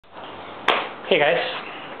Hey guys,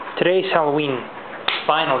 today's Halloween,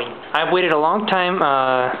 finally. I've waited a long time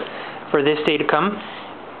for this day to come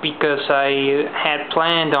because I had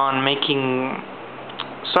planned on making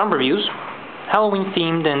some reviews, Halloween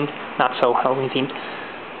themed and not so Halloween themed.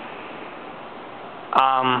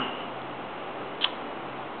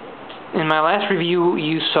 In my last review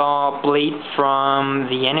you saw Blade from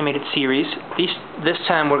the animated series. This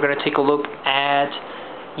time we're going to take a look at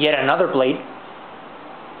yet another Blade.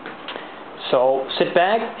 So sit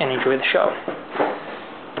back and enjoy the show.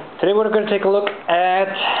 Today we're going to take a look at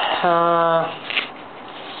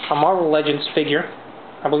a Marvel Legends figure.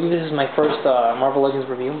 I believe this is my first Marvel Legends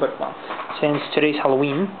review, but well, since today's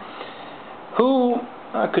Halloween, who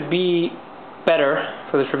could be better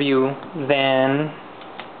for this review than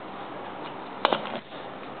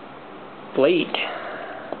Blade,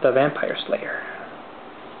 the Vampire Slayer.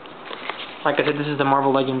 Like I said, this is the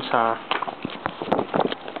Marvel Legends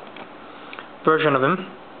version of him,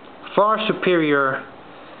 far superior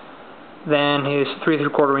than his 3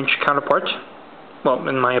 3/4 inch counterpart. Well,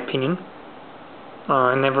 in my opinion,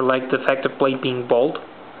 I never liked the fact of Blade being bald,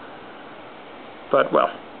 but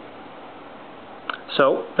well.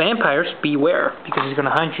 So vampires, beware, because he's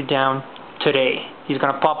gonna hunt you down today. He's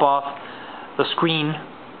gonna pop off the screen,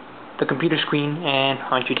 the computer screen, and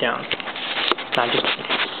hunt you down. Not just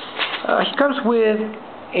he comes with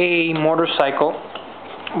a motorcycle,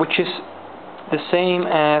 which is the same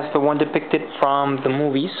as the one depicted from the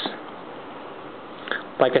movies.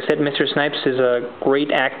 Like I said, Mr. Snipes is a great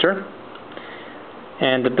actor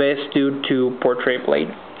and the best dude to portray Blade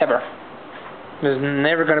ever. There's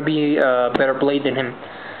never going to be a better Blade than him.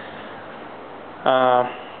 Of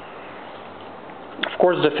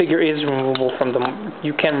course, the figure is removable from the.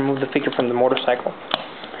 You can remove the figure from the motorcycle.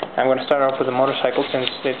 I'm going to start off with the motorcycle since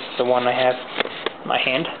it's the one I have in my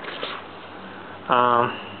hand.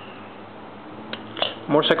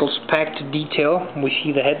 Motorcycle's packed to detail. We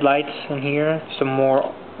see the headlights in here, some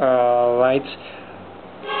more lights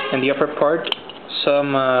in the upper part,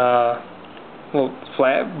 some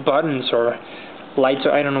flat buttons or lights,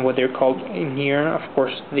 I don't know what they're called in here. Of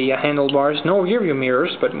course, the handlebars, no rear view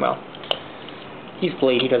mirrors, but well, he's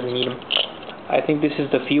Blade, he doesn't need them. I think this is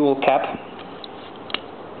the fuel cap,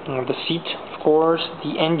 the seat, of course,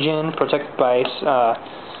 the engine protected by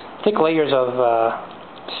thick layers of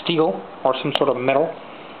steel or some sort of metal.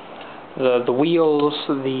 The wheels,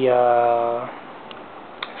 the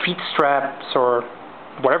feet straps or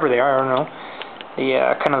whatever they are, I don't know.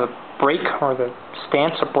 The kind of the brake or the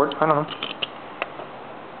stand support, I don't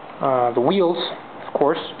know. The wheels, of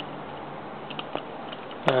course.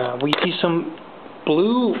 We see some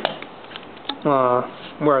blue.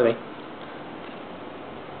 Where are they?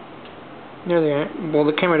 There they are. Well,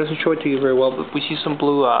 the camera doesn't show it to you very well, but we see some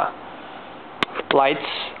blue lights,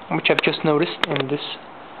 which I've just noticed in this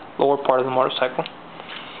lower part of the motorcycle.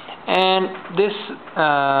 And this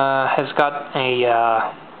has got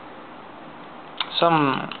a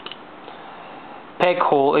some peg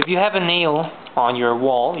hole. If you have a nail on your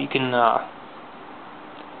wall, you can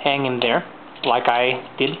hang him there, like I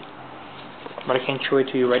did, but I can't show it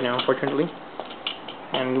to you right now, unfortunately.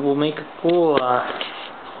 And we'll make a cool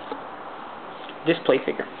display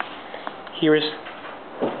figure. Here is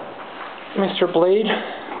Mr. Blade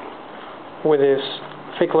with his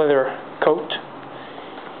fake leather coat.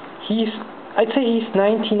 I'd say he's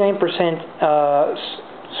 99%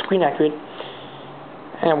 screen accurate.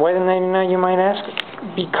 And why the 99, you might ask?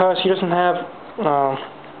 Because he doesn't have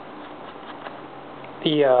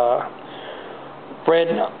the red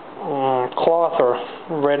cloth or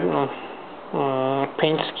red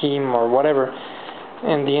paint scheme or whatever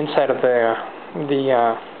in the inside of the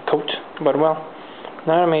coat. But well,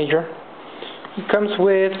 not a major. He comes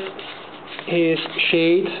with his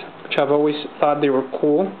shades, which I've always thought they were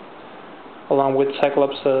cool, along with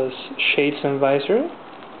Cyclops' shades and visor,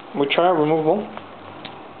 which are removable,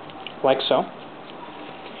 like so.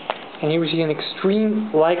 And here we see an extreme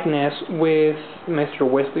likeness with Mr.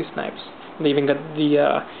 Wesley Snipes. They even got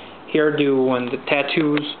the hairdo and the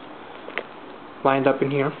tattoos lined up in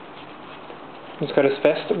here. He's got his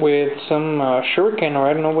vest with some shuriken, or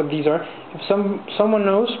I don't know what these are. If someone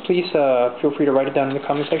knows, please feel free to write it down in the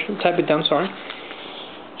comment section. Type it down, sorry.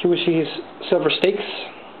 Here we see his silver stakes,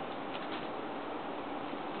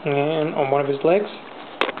 and on one of his legs,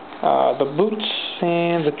 the boots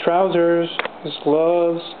and the trousers, his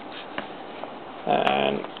gloves,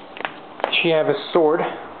 and she have a sword,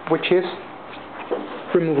 which is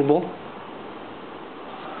removable.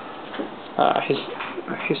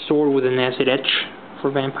 His sword with an acid etch for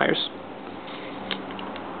vampires.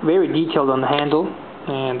 Very detailed on the handle,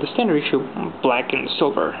 and the standard issue black and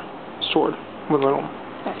silver sword, with a little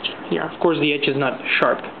edge here. Of course, the edge is not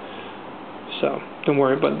sharp, so don't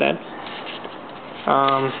worry about that.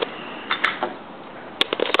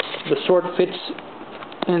 The sword fits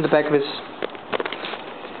in the back of his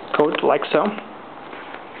coat like so.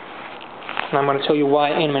 And I'm going to tell you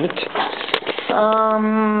why in a minute.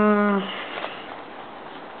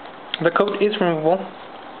 The coat is removable,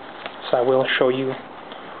 so I will show you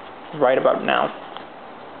right about now.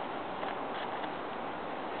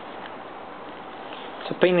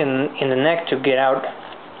 It's a pain in the neck to get out,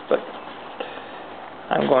 but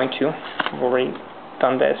I'm going to. I've already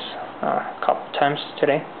done this a couple times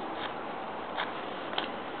today.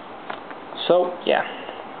 So yeah,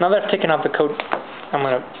 now that I've taken off the coat, I'm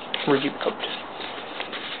going to review the coat.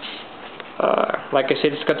 Like I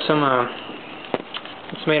said, it's got some,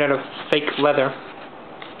 it's made out of fake leather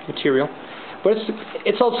material, but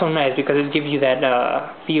it's also nice because it gives you that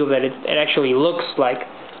feel that it actually looks like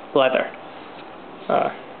leather.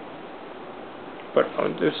 But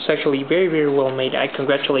it's actually very, very well made. I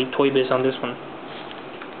congratulate Toy Biz on this one.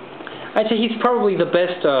 I'd say he's probably the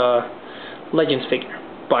best Legends figure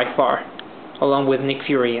by far, along with Nick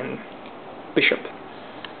Fury and Bishop.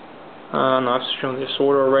 Now I've shown the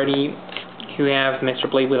sword already. You have Mr.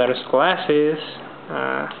 Blade without his glasses.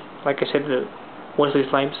 Like I said, the Wesley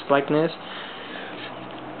Snipes likeness.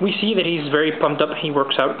 We see that he's very pumped up. He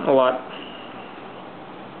works out a lot.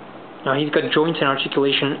 He's got joints and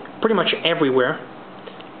articulation pretty much everywhere.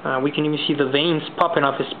 We can even see the veins popping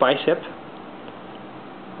off his bicep.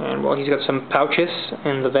 And well, he's got some pouches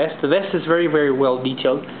in the vest. The vest is very, very well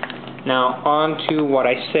detailed. Now on to what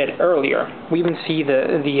I said earlier. We even see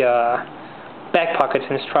the back pockets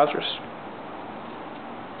in his trousers.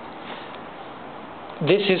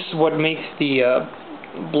 This is what makes the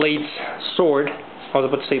Blade's sword, I was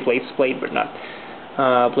about to say Blade's blade, but not,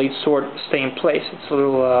 Blade's sword stay in place. It's a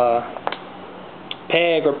little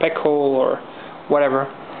peg or peg hole or whatever.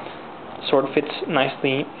 The sword fits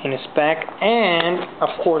nicely in his back, and of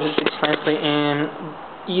course it fits nicely in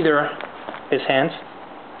either his hands.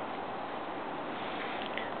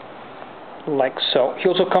 Like so. He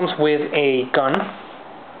also comes with a gun,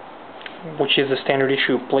 which is the standard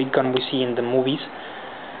issue Blade gun we see in the movies.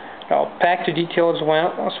 Packed to detail as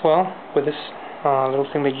well with this little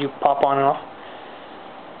thing that you pop on and off.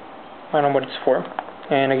 I don't know what it's for.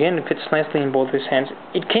 And again, it fits nicely in both his hands.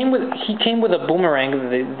 He came with a boomerang,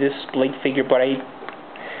 this Blade figure, but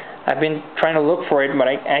I've been trying to look for it, but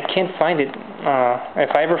I can't find it.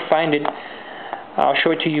 If I ever find it, I'll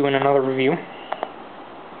show it to you in another review.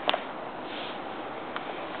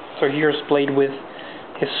 So here's Blade with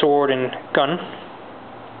his sword and gun.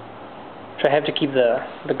 So I have to keep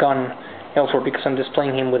the gun elsewhere because I'm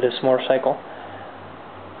displaying him with his motorcycle.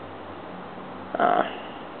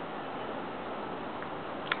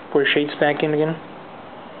 Put his shades back in again.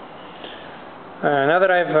 Now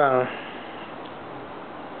that I've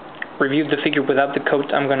reviewed the figure without the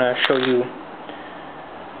coat, I'm going to show you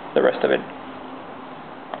the rest of it.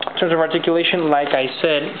 In terms of articulation, like I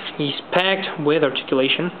said, he's packed with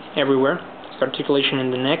articulation everywhere. He's got articulation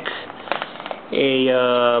in the neck,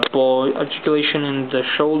 a ball articulation in the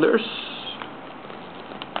shoulders.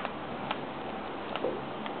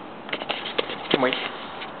 Wait,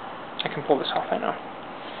 I can pull this off right now.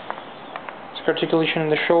 It's got articulation in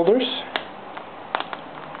the shoulders.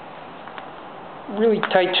 Really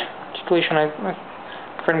tight articulation. I'm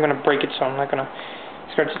afraid I'm going to break it, so I'm not going to.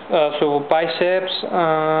 It's got swivel biceps,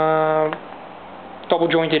 double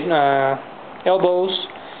jointed elbows,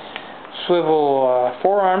 swivel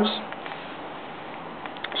forearms,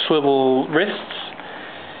 swivel wrists,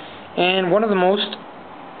 and one of the most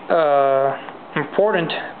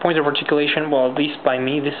important points of articulation, well, at least by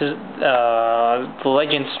me, this is the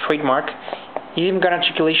Legends trademark. He even got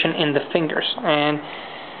articulation in the fingers, and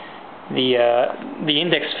the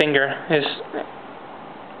index finger is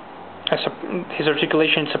his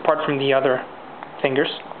articulation is apart from the other fingers,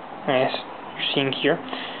 as you're seeing here.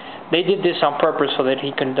 They did this on purpose so that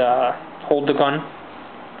he could hold the gun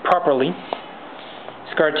properly.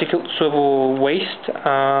 He's got swivel waist.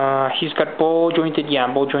 He's got ball jointed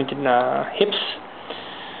hips,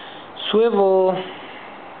 swivel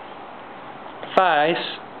thighs,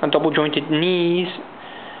 and double jointed knees,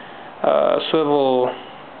 swivel.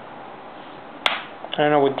 I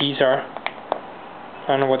don't know what these are. I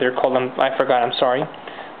don't know what they're called. I forgot. I'm sorry.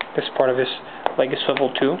 This part of his leg is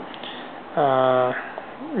swivel too.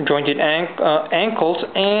 Jointed ankles,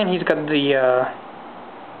 and he's got the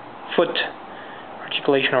foot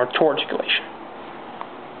articulation or toe articulation.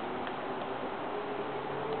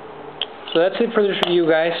 So that's it for this review,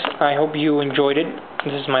 guys. I hope you enjoyed it.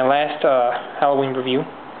 This is my last Halloween review.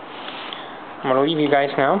 I'm going to leave you guys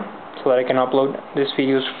now so that I can upload these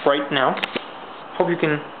videos right now. Hope you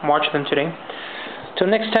can watch them today. Till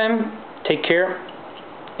next time, take care,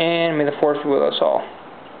 and may the force be with us all.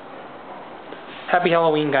 Happy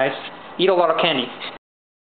Halloween, guys. Eat a lot of candy.